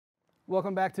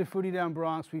Welcome back to Foodie Down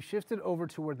Bronx. We shifted over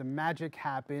to where the magic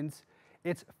happens.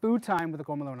 It's food time with the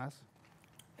Comelonaz.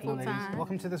 Food time.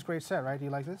 Welcome to this great set, right? Do you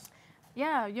like this?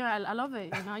 Yeah, I love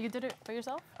it. You know, you did it for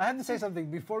yourself. I have to say something.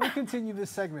 Before we continue this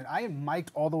segment, I am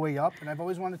mic'd all the way up, and I've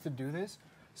always wanted to do this.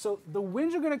 So the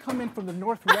winds are going to come in from the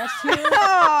northwest here.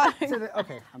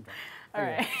 Okay, I'm done. All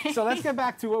right. So let's get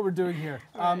back to what we're doing here.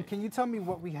 Can you tell me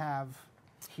what we have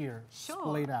here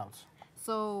splayed out?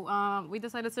 So we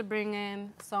decided to bring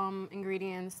in some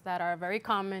ingredients that are very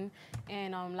common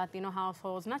in Latino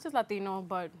households, not just Latino,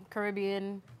 but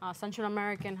Caribbean, Central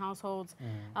American households.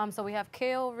 So we have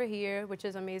kale over here, which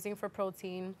is amazing for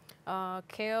protein.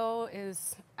 Kale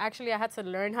is, actually I had to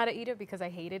learn how to eat it because I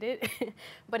hated it,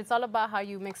 but it's all about how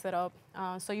you mix it up.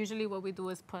 So usually what we do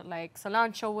is put like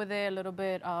cilantro with it, a little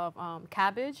bit of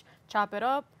cabbage, chop it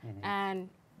up, and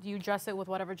you dress it with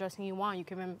whatever dressing you want. You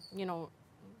can, you know,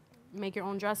 make your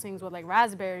own dressings with like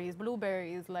raspberries,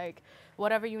 blueberries, like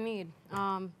whatever you need.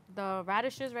 The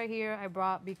radishes right here I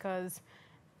brought because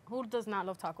who does not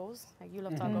love tacos? Like you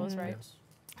love tacos, right? Yes.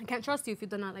 I can't trust you if you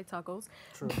do not like tacos.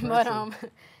 True, But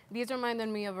these reminded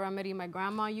me of a remedy my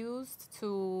grandma used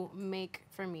to make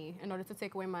for me in order to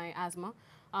take away my asthma.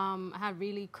 I had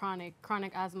really chronic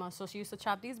asthma, so she used to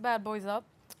chop these bad boys up,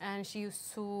 and she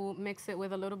used to mix it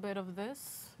with a little bit of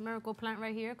this miracle plant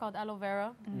right here called aloe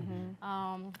vera,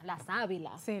 la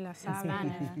sábila, Sí, la in sábila.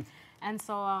 Spanish. And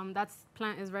so that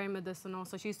plant is very medicinal.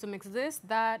 So she used to mix this,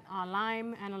 that,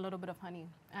 lime, and a little bit of honey,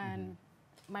 and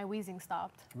my wheezing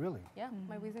stopped. Really? Yeah,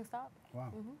 my wheezing stopped.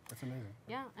 Wow, that's amazing.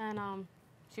 Yeah, and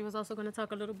she was also going to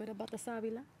talk a little bit about the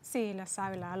sábila. Sí, la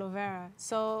sábila, aloe vera.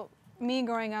 So me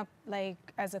growing up, like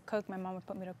as a cook, my mom would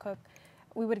put me to cook.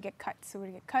 We would get cuts. So we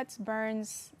would get cuts,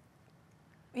 burns.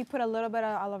 We put a little bit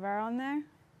of aloe vera on there,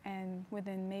 and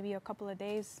within maybe a couple of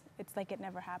days, it's like it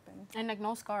never happened. And like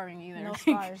no scarring either. No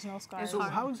scars, no scars. So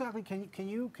how exactly can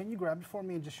you grab it for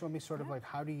me and just show me sort of like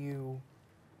how do you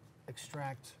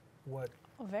extract what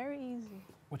Oh, very easy.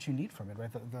 what you need from it,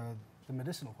 right? The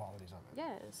medicinal qualities of it.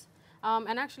 Yes.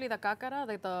 And actually the cáscara,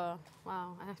 like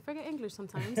wow, I forget English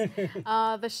sometimes.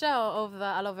 The shell of the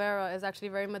aloe vera is actually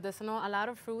very medicinal. A lot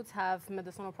of fruits have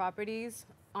medicinal properties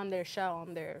on their shell,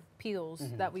 on their peels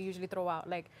that we usually throw out.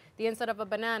 Like the inside of a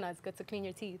banana, it's good to clean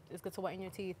your teeth. It's good to whiten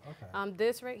your teeth. Okay.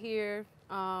 This right here,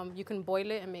 you can boil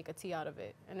it and make a tea out of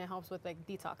it, and it helps with like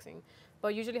detoxing.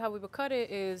 But usually how we would cut it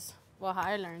is, well, how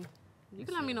I learned. You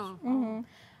can let me know.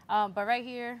 But right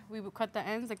here, we would cut the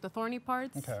ends, like the thorny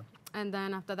parts. Okay. And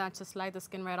then after that, just slide the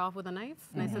skin right off with a knife,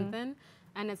 nice and thin.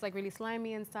 And it's like really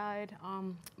slimy inside.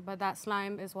 But that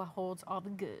slime is what holds all the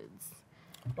goods.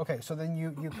 Okay, so then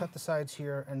you cut the sides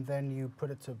here and then you put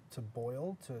it to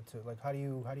boil, to like how do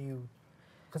you,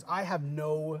 because I have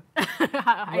no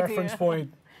reference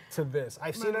point to this.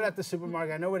 I've seen it at the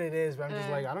supermarket, I know what it is, but I'm just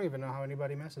like, I don't even know how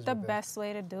anybody messes The with best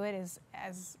way to do it is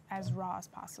as raw as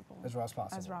possible. As raw as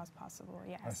possible. As raw as possible,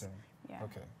 yes. I see. Yeah.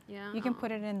 Okay. Yeah. You can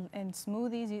put it in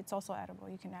smoothies. It's also edible.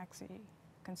 You can actually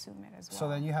consume it as well. So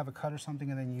then you have a cut or something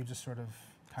and then you just sort of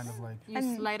kind of like... You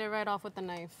slide it right off with the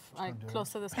knife, like close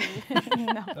to the skin. No. Is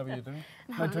that what you're doing?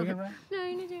 Am I doing it right? No,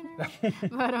 you're not doing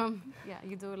it right. But yeah,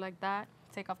 you do it like that.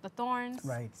 Take off the thorns.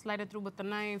 Right. Slide it through with the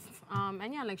knife.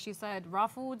 And yeah, like she said, raw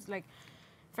foods, like,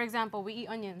 for example, we eat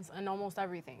onions and almost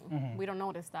everything. We don't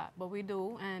notice that, but we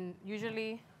do. And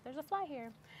usually, there's a fly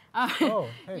here. Oh,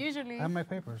 hey, usually, I have my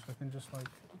papers. I can just like...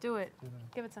 do it.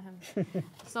 Give it to him.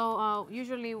 So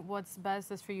usually what's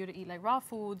best is for you to eat like raw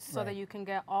foods so that you can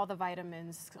get all the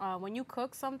vitamins. When you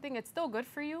cook something, it's still good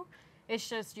for you. It's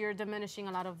just you're diminishing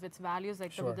a lot of its values,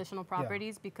 like the medicinal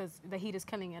properties, because the heat is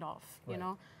killing it off, you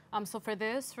know? So for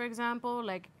this, for example,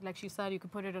 like she said, you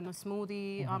could put it in a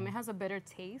smoothie. It has a bitter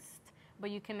taste,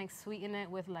 but you can like sweeten it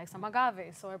with like some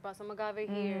agave. So I brought some agave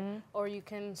here, or you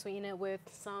can sweeten it with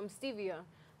some stevia.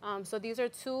 So these are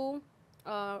two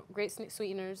great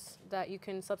sweeteners that you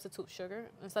can substitute sugar.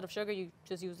 Instead of sugar, you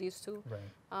just use these two.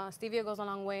 Right. Stevia goes a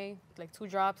long way, like 2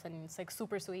 drops, and it's like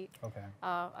super sweet. Okay.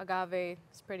 Agave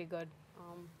is pretty good.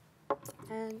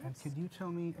 And could you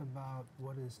tell me about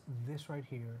what is this right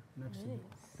here next to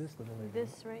this little lady?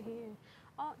 this right here.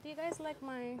 Oh, do you guys like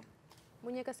my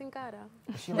muñeca sin cara?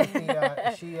 Is she like the,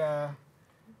 is she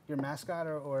your mascot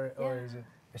or is it?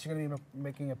 Is she going to be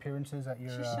making appearances at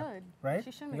your? She should. Right?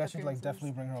 She should You make guys should like appearances.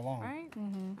 definitely bring her along. Right?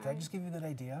 Did I just give you that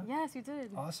idea? Yes, you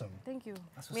did. Awesome. Thank you.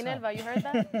 That's what's Minelva, up. you heard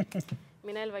that?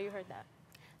 Minelva, you heard that.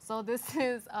 So this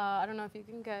is, I don't know if you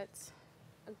can get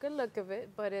a good look of it,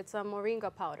 but it's a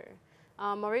moringa powder.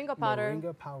 Moringa powder.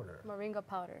 Moringa powder. Moringa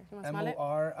powder. You want to smell it?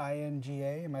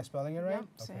 M-O-R-I-N-G-A. Am I spelling it right?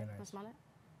 Yeah. Okay, Want to nice. smell it?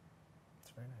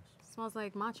 It's very nice. It smells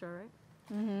like matcha,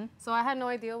 right? So I had no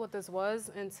idea what this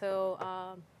was until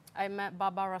I met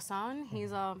Baba Rasan.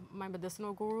 He's my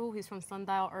medicinal guru. He's from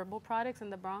Sundial Herbal Products in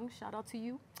the Bronx. Shout out to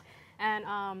you. And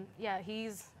yeah,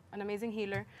 he's an amazing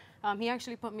healer. He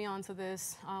actually put me onto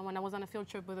this when I was on a field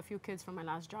trip with a few kids from my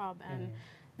last job. And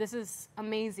this is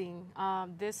amazing.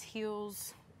 This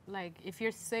heals, like if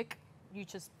you're sick, you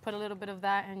just put a little bit of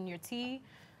that in your tea.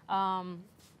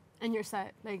 And you're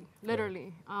set, like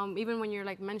literally. Even when you're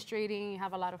like menstruating, you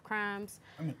have a lot do cramps.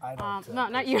 I mean, I don't. No,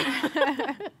 not you.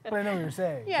 But I know what you're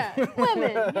saying. Yeah,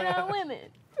 women. You know, women.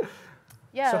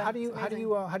 Yeah. So how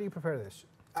do you prepare this?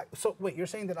 So wait, you're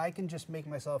saying that I can just make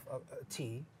myself a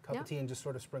cup of tea, and just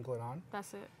sort of sprinkle it on?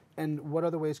 That's it. And what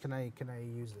other ways can I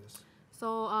use this? So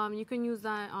you can use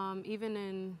that even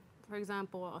in, for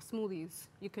example, smoothies.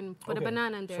 You can put a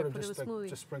banana in there, sort of put it with smoothie.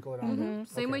 Just sprinkle it on.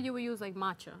 Same way you would use like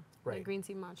matcha, Right. like green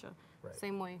tea matcha. Right.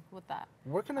 Same way with that.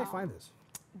 Where can I find this?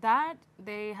 That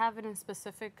they have it in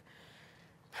specific.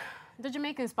 The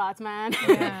Jamaican spots, man.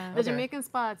 Yeah. The Jamaican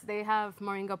spots, they have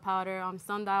moringa powder,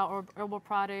 Sundial Herbal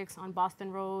Products on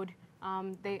Boston Road.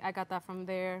 I got that from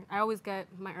there. I always get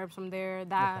my herbs from there.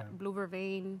 That, blue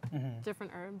vervain,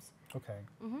 different herbs. Okay,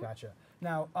 gotcha.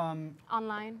 Now,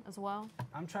 Online as well.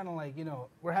 I'm trying to like,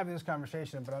 we're having this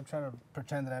conversation, but I'm trying to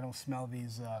pretend that I don't smell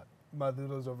these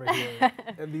maduros over here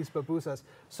and these pupusas.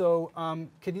 So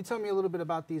can you tell me a little bit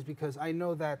about these? Because I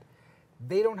know that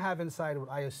they don't have inside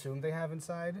what I assume they have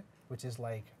inside, which is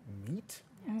like meat.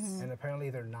 Yes. And apparently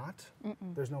they're not.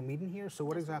 There's no meat in here. So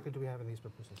what exactly do we have in these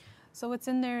pupusas? So what's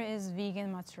in there is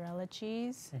vegan mozzarella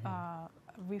cheese,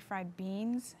 refried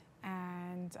beans,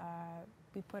 and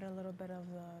we put a little bit of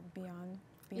the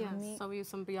Beyond meat. So we use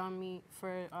some Beyond Meat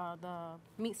for the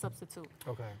meat substitute.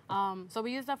 Okay. So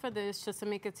we use that for this just to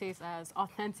make it taste as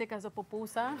authentic as a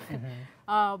pupusa.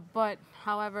 But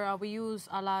however, we use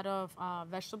a lot of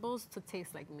vegetables to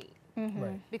taste like meat.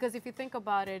 Right. Because if you think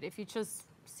about it, if you just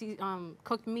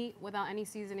cooked meat without any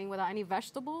seasoning, without any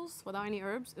vegetables, without any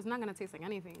herbs, it's not going to taste like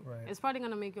anything. Right. It's probably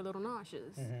going to make you a little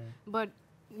nauseous. But,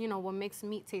 what makes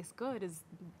meat taste good is,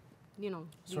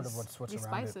 Sort of what's these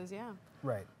around spices, yeah.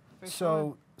 Right. For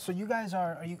So you guys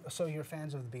so you're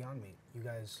fans of the Beyond Meat? You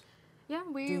guys? Yeah,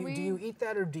 Do you eat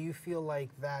that, or do you feel like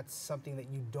that's something that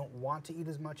you don't want to eat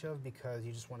as much of because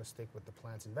you just want to stick with the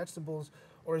plants and vegetables,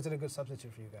 or is it a good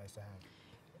substitute for you guys to have?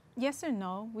 Yes or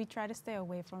no. We try to stay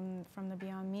away from the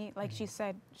Beyond Meat. Like she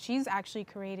said, she's actually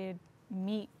created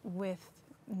meat with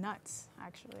nuts,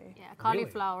 actually. Yeah,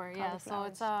 cauliflower. Really? Yeah, so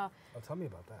it's tell me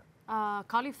about that.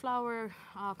 cauliflower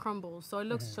crumbles. So it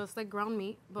looks just like ground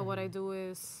meat, but what I do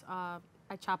is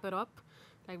I chop it up,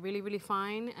 like really, really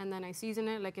fine, and then I season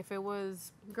it like if it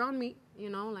was ground meat,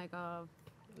 like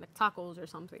tacos or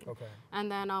something. Okay. And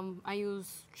then I use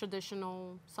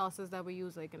traditional sauces that we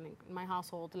use like in my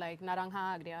household, like naranja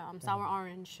agria, sour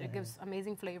orange. It gives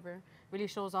amazing flavor, really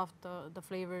shows off the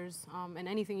flavors and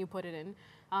anything you put it in.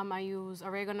 I use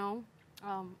oregano,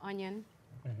 onion.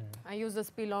 I use the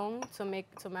pilon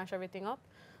to mash everything up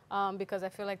because I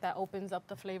feel like that opens up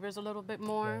the flavors a little bit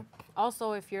more. Right.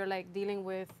 Also, if you're like dealing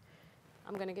with,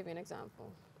 I'm gonna give you an example.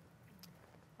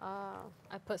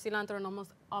 I put cilantro in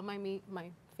almost all my meat,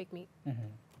 my fake meat.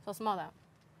 So smell that.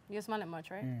 You don't smell it much,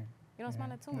 right? You don't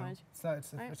smell it too much. It's not.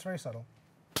 Right? It's very subtle.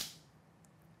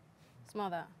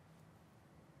 Smell that.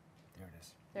 There it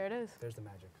is. There it is. There's the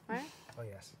magic. Right? Oh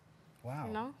yes.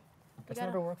 Wow. That's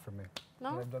gotta- never worked for me.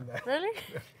 No? I've done that. Really?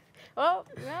 Oh,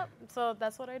 yeah. So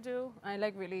that's what I do. I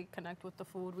like really connect with the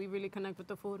food. We really connect with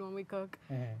the food when we cook.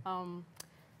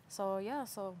 So yeah.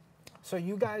 So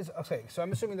you guys, okay. So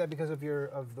I'm assuming that because of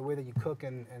the way that you cook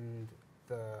and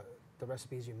the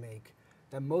recipes you make,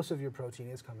 that most of your protein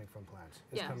is coming from plants.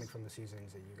 It's Yes. coming from the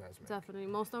seasonings that you guys make. Definitely.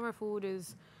 Most of our food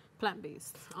is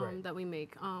plant-based Right. that we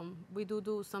make. We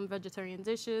do some vegetarian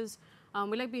dishes.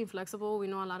 We like being flexible. We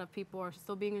know a lot of people are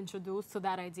still being introduced to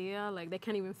that idea. Like they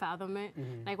can't even fathom it.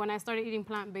 Like when I started eating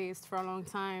plant-based for a long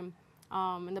time,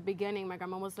 in the beginning, my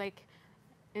grandma was like,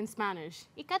 in Spanish,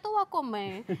 ¿y qué tú vas a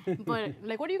comer? But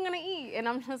like, what are you gonna eat? And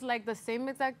I'm just like the same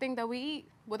exact thing that we eat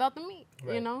without the meat,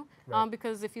 Right. Right.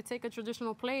 Because if you take a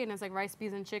traditional plate and it's like rice,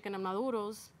 peas, and chicken and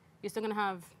maduros, you're still gonna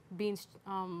have beans,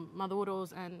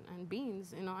 maduros, and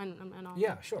beans, and all.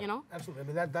 Yeah, sure. Absolutely.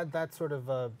 I mean that sort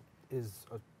of is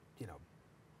a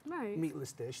right.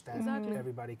 meatless dish that Exactly.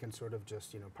 everybody can sort of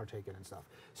just partake in and stuff.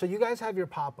 So you guys have your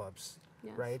pop-ups,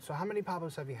 Yes. right? So how many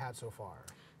pop-ups have you had so far?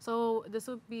 So this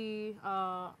would be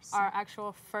our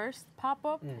actual first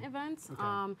pop-up event.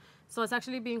 Okay. So it's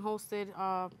actually being hosted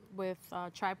with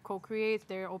Tribe Co-Create.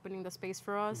 They're opening the space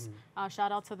for us.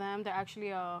 Shout out to them. They're actually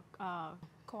a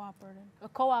Cooperative.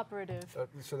 cooperative.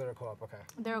 So they're a co-op, okay.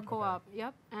 They're a co-op,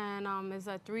 yep. And it's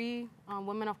 3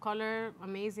 women of color,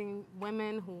 amazing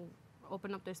women who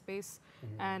open up their space,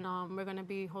 and we're going to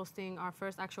be hosting our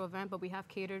first actual event, but we have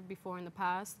catered before in the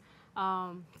past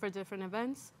for different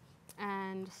events.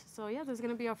 And so, yeah, this is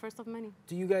going to be our first of many.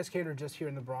 Do you guys cater just here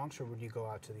in the Bronx, or would you go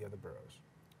out to the other boroughs?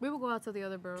 We will go out to the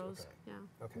other boroughs. Okay.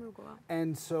 Yeah. Okay. We will go out.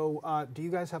 And so, do you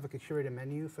guys have like a curated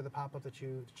menu for the pop-up that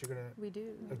you're gonna? We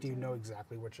do. Like, do you know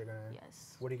exactly what you're gonna?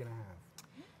 Yes. What are you gonna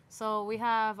have? So we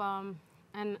have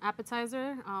an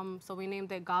appetizer. So we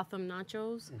named it Gotham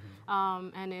Nachos,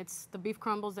 and it's the beef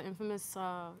crumbles, the infamous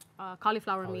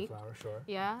cauliflower meat. Cauliflower, sure.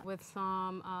 Yeah, with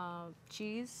some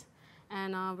cheese.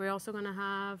 And we're also gonna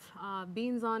have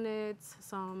beans on it,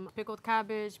 some pickled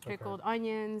cabbage, pickled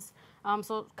onions.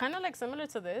 So kind of like similar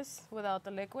to this without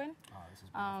the liquid. Oh, this is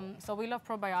beautiful. So we love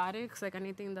probiotics, like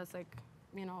anything that's like,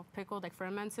 you know, pickled, like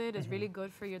fermented, is really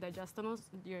good for your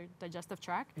digestive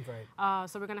tract. Right.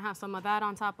 So we're gonna have some of that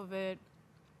on top of it.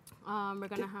 We're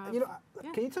gonna have. You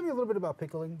know, can you tell me a little bit about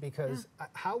pickling? Because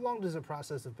how long does the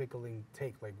process of pickling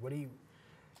take? Like, what do you?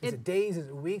 Is it days? Is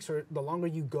it weeks? Or the longer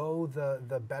you go,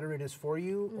 the better it is for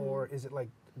you? Or is it like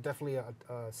definitely a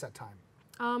set time?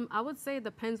 I would say it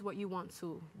depends what you want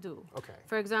to do. Okay.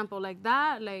 For example, like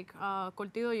that, like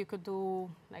curtido, you could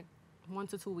do like 1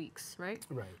 to 2 weeks, right?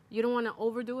 Right. You don't want to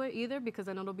overdo it either, because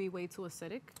then it'll be way too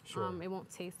acidic. Sure. It won't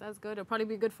taste as good. It'll probably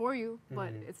be good for you,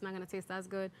 but it's not going to taste as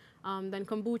good. Then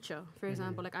kombucha, for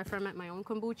example. Like I ferment my own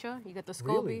kombucha. You get the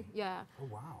SCOBY. Really? Yeah. Oh,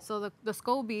 wow. So the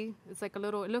SCOBY, it's like a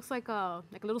little, it looks like a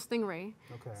little stingray.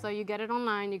 Okay. So you get it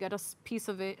online, you get a piece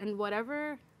of it, and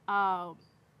whatever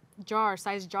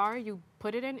size jar you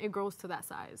put it in, it grows to that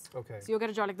size. Okay. So you'll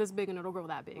get a jar like this big and it'll grow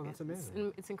that big. Oh, that's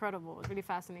amazing. It's incredible. It's really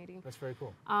fascinating. That's very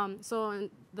cool. So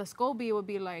the SCOBY would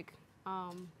be like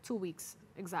 2 weeks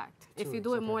exact. If you weeks,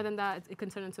 do it okay. more than that, it can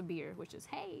turn into beer, which is,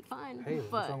 hey, fun. Hey,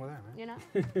 but, what's wrong with that, man? you know,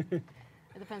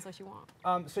 it depends what you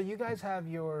want. So you guys have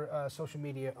your social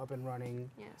media up and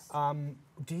running. Yes.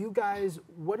 Do you guys,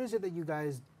 what is it that you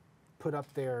guys put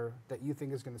up there that you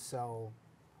think is going to sell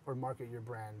or market your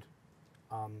brand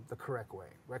the correct way,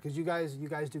 right? Because you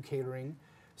guys do catering.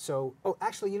 So, oh,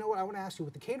 actually, you know what? I want to ask you,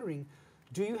 with the catering,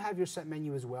 do you have your set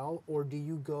menu as well, or do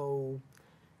you go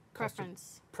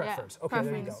Preference. Preference. Yeah. Okay,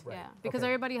 Preference. there you go. Right. Yeah, because okay.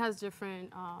 everybody has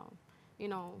different,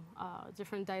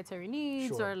 different dietary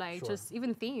needs, Sure, or like sure. just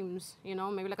even themes. You know,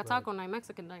 maybe like a taco night,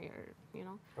 Mexican night, or you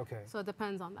know. Okay. So it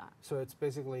depends on that. So it's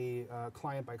basically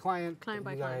client by client. Client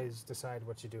by you client. guys decide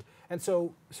what you do. And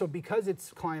so because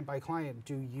it's client by client,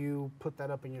 do you put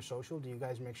that up in your social? Do you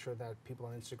guys make sure that people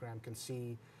on Instagram can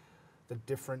see the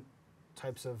different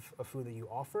types of food that you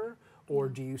offer? Or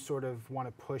do you sort of want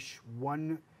to push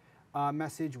one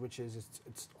message, which is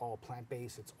it's all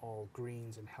plant-based, it's all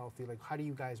greens and healthy? Like, how do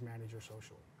you guys manage your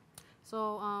social?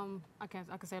 So I can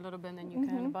say a little bit and then you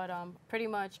can, but pretty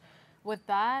much with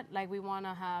that, like we want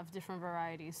to have different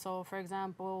varieties. So for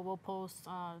example, we'll post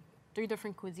 3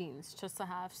 different cuisines just to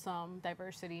have some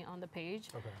diversity on the page.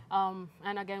 Okay.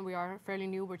 And again, we are fairly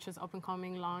new, we're just up and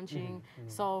coming, launching.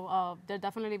 So there'll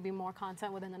definitely be more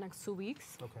content within the next 2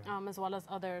 weeks, Okay. as well as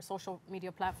other social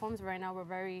media platforms. Right now, we're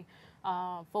very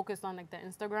focused on like the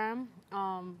Instagram,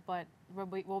 but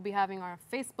we'll be having our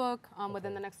Facebook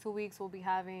within the next 2 weeks. We'll be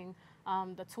having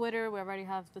the Twitter. We already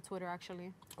have the Twitter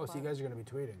actually. Oh, so you guys are going to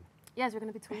be tweeting? Yes, we're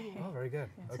going to be tweeting. Oh, very good.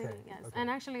 Okay. Tweeting, yes. Okay. And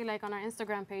actually, like on our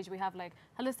Instagram page, we have like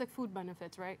holistic food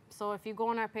benefits, right? So if you go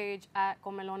on our page at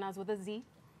Comelonaz with a Z,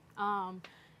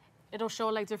 it'll show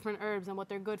like different herbs and what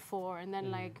they're good for. And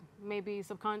then like maybe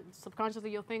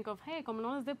subconsciously you'll think of, hey,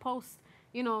 Comelonaz did post,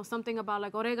 you know, something about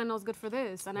like oregano is good for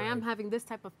this. And I am having this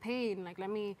type of pain. Like, let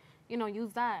me, you know,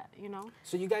 use that, you know?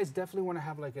 So you guys definitely want to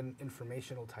have like an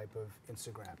informational type of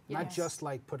Instagram, not Yes. just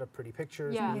like put up pretty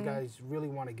pictures. Yeah. But you guys really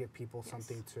want to give people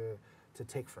something to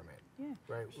take from it. Yeah.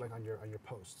 Right, like on your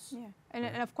posts. Yeah, and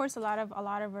of course, a lot of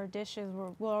our dishes,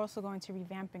 we're also going to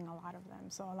revamping a lot of them.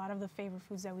 So a lot of the favorite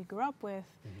foods that we grew up with,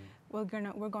 we're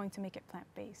going to make it plant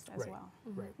based as well.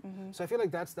 Right. So I feel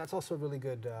like that's also a really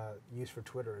good use for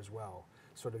Twitter as well.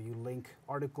 Sort of you link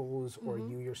articles, or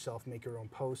you yourself make your own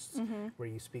posts where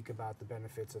you speak about the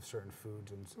benefits of certain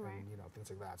foods and you know,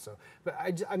 things like that. So, but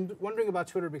I'm wondering about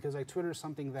Twitter, because like Twitter is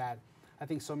something that I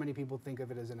think so many people think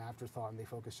of it as an afterthought and they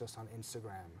focus just on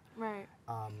Instagram. Right.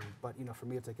 But you know, for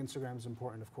me, it's like Instagram is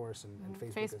important, of course, and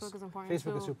Facebook is important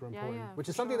Facebook too. is super important, Yeah, which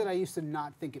is something that I used to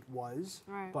not think it was,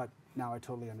 Right. but now I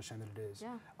totally understand that it is.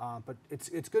 Yeah. But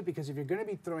it's good, because if you're going to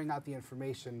be throwing out the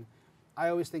information, I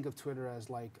always think of Twitter as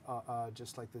like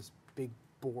just like this big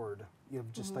board, you know,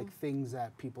 just like things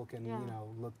that people can you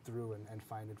know, look through and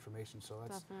find information. So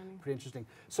that's pretty interesting.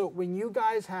 So when you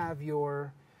guys have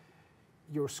your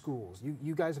schools,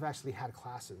 you guys have actually had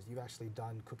classes. You've actually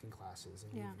done cooking classes,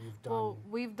 and you've done. Well,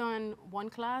 we've done one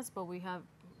class, but we have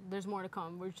there's more to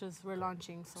come. We're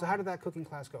launching. So how did that cooking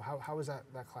class go? How was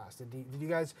that class? Did you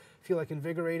guys feel like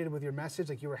invigorated with your message?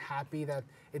 Like you were happy that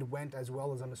it went as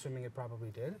well as I'm assuming it probably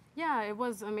did? Yeah, it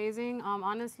was amazing.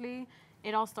 Honestly,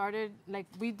 it all started, like,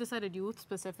 we decided youth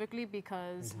specifically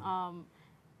because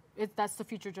that's the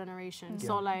future generation.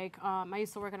 So like, I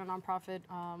used to work at a nonprofit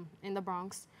in the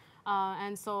Bronx.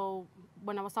 And so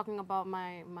when I was talking about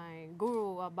my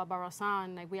guru, Baba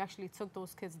Rasan, like we actually took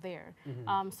those kids there.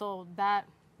 So that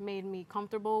made me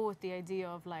comfortable with the idea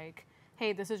of like,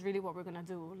 hey, this is really what we're gonna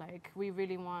do. Like we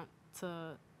really want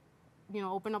to, you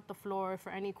know, open up the floor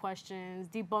for any questions,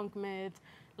 debunk myths,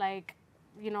 like,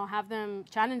 you know, have them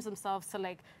challenge themselves to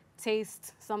like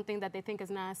taste something that they think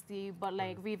is nasty, but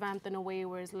like revamped in a way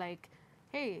where it's like,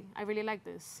 hey, I really like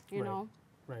this, you know?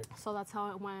 Right. So that's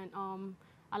how it went.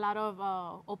 A lot of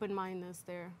open-mindedness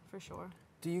there, for sure.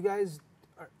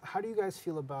 How do you guys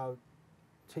feel about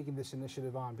taking this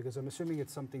initiative on? Because I'm assuming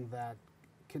it's something that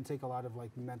can take a lot of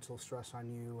like mental stress on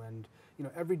you, and you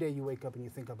know, every day you wake up and you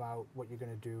think about what you're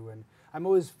going to do. And I'm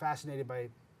always fascinated by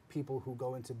people who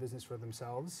go into business for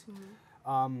themselves.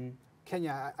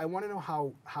 Quenia, I want to know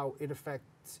how it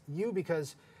affects you,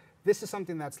 because this is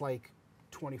something that's like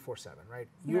 24/7, right?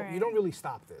 You don't really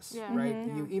stop this, right?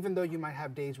 Even though you might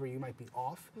have days where you might be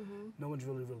off, no one's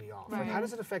really off. Like, how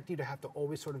does it affect you to have to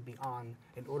always sort of be on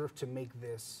in order to make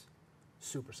this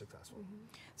super successful?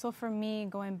 So for me,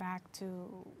 going back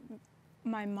to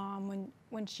my mom,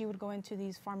 when she would go into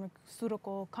these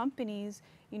pharmaceutical companies,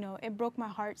 you know, it broke my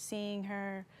heart seeing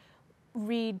her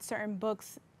read certain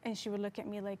books, and she would look at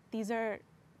me like, estas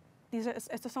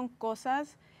son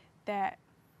cosas that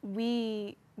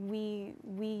we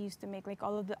used to make. Like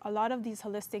a lot of these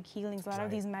holistic healings, a lot of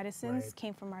these medicines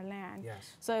came from our land.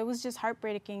 So it was just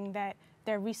heartbreaking that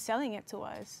they're reselling it to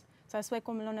us. So that's why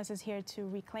Comelonaz is here to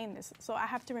reclaim this. So I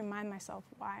have to remind myself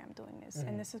why I'm doing this,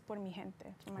 and this is por mi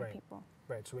gente, for my people.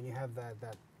 Right. So when you have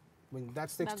when that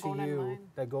sticks to you,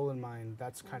 that goal in mind,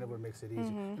 that's kind of what makes it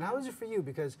easy. And how is it for you?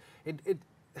 Because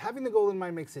having the goal in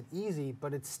mind makes it easy,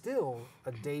 but it's still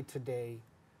a day-to-day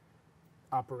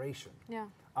operation. Yeah.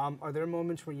 Are there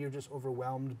moments where you're just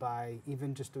overwhelmed by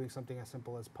even just doing something as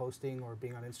simple as posting or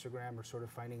being on Instagram, or sort of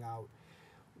finding out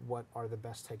what are the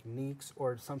best techniques?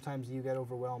 Or sometimes you get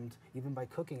overwhelmed even by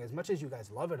cooking. As much as you guys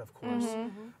love it, of course,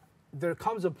 there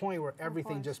comes a point where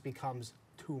everything just becomes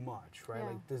too much, right?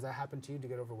 Like, does that happen to you? Do you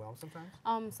get overwhelmed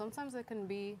sometimes? Sometimes it can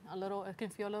feel a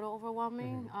little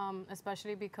overwhelming,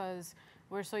 especially because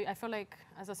I feel like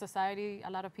as a society,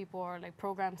 a lot of people are like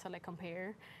programmed to like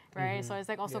compare, right? So it's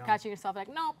like also catching yourself like,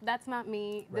 nope, that's not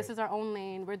me. This is our own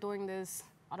lane. We're doing this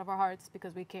out of our hearts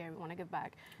because we care, we want to give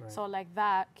back. So like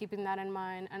that, keeping that in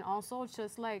mind, and also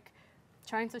just like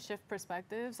trying to shift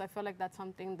perspectives. I feel like that's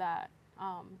something that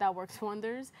that works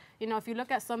wonders. You know, if you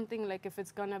look at something like, if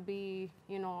it's gonna be,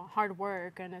 you know, hard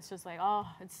work and it's just like, oh,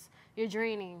 you're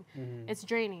draining. It's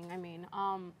draining, I mean.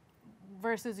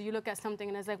 Versus you look at something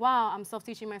and it's like, wow, I'm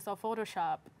self-teaching myself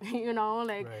Photoshop, you know,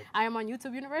 like I am on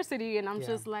YouTube University and I'm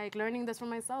just like learning this for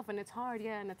myself, and it's hard,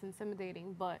 and it's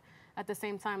intimidating, but at the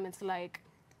same time, it's like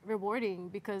rewarding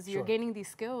because you're gaining these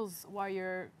skills while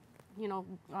you're, you know,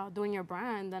 doing your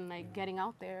brand and like getting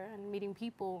out there and meeting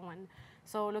people. And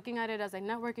so looking at it as like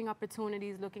networking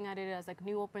opportunities, looking at it as like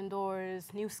new open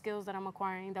doors, new skills that I'm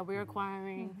acquiring, that we're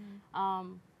acquiring.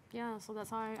 So that's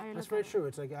how I look at it. That's very true.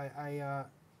 It's like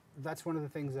that's one of the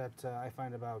things that I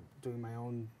find about doing my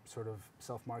own sort of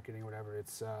self-marketing or whatever.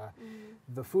 It's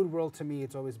the food world, to me,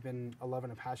 it's always been a love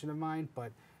and a passion of mine,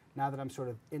 but now that I'm sort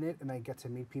of in it and I get to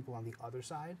meet people on the other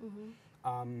side,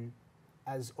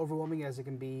 as overwhelming as it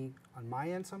can be on my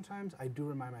end sometimes, I do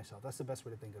remind myself. That's the best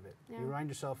way to think of it. You remind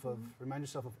yourself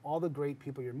of all the great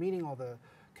people you're meeting, all the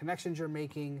connections you're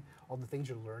making, all the things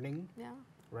you're learning.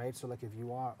 Right? So like if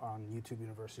you are on YouTube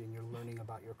University and you're learning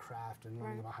about your craft and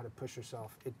learning about how to push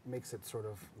yourself, it makes it sort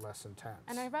of less intense.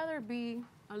 And I'd rather be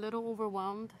a little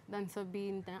overwhelmed than to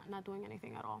be not doing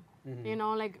anything at all. You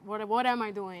know, like what am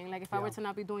I doing? Like if I were to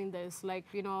not be doing this, like,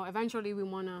 you know, eventually we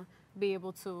want to be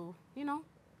able to, you know,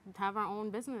 have our own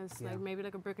business, like maybe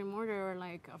like a brick and mortar or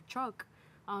like a truck.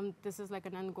 This is like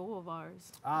an end goal of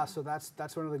ours. So that's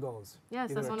one of the goals. Yes,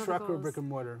 either that's one of the goals. A goals. truck or brick and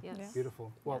mortar. Yes.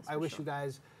 Beautiful. Well, yes, I wish you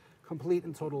guys complete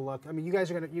and total luck. I mean, you guys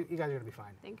are gonna be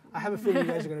fine. Thank you. I have a feeling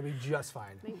you guys are gonna be just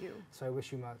fine. Thank you. So I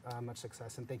wish you much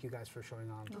success, and thank you guys for showing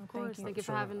on. Of course. Thank you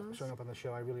for having us. Showing up on the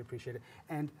show. I really appreciate it.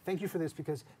 And thank you for this,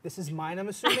 because this is mine, I'm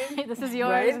assuming. This is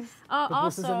yours. Right?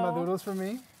 Also, this is Maduros for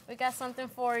me. We got something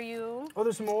for you. Oh,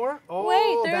 there's more? Oh,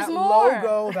 wait, there's that more.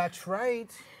 Logo, that's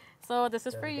right. So this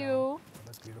is for you. Oh,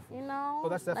 that's beautiful. You know, oh,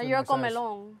 that's definitely you're a my size.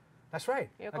 comelon. That's right.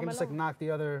 Yo I can just like Comelonaz.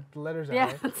 knock the letters out. Yeah,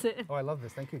 Right? that's it. Oh, I love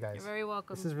this. Thank you guys. You're very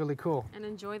welcome. This is really cool. And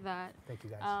enjoy that. Thank you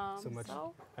guys so much.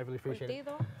 So, I really appreciate it.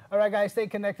 curtido. All right, guys, stay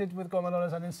connected with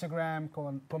Comelonaz on Instagram,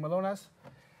 Comelonaz.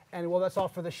 And well, that's all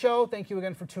for the show. Thank you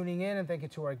again for tuning in, and thank you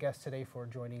to our guests today for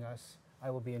joining us. I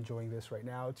will be enjoying this right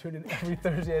now. Tune in every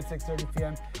Thursday at 6:30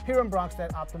 p.m. here on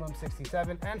BronxNet, Optimum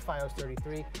 67 and FiOS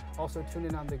 33. Also, tune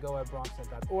in on the go at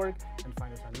bronxnet.org and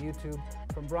find us on YouTube.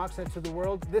 From BronxNet to the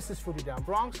world, this is Foodie Down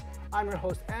Bronx. I'm your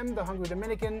host, M, the Hungry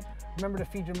Dominican. Remember to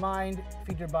feed your mind,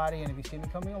 feed your body, and if you see me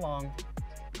coming along,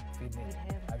 feed me.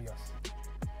 Feed him. Adios.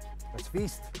 Let's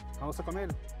feast. Vamos a comer.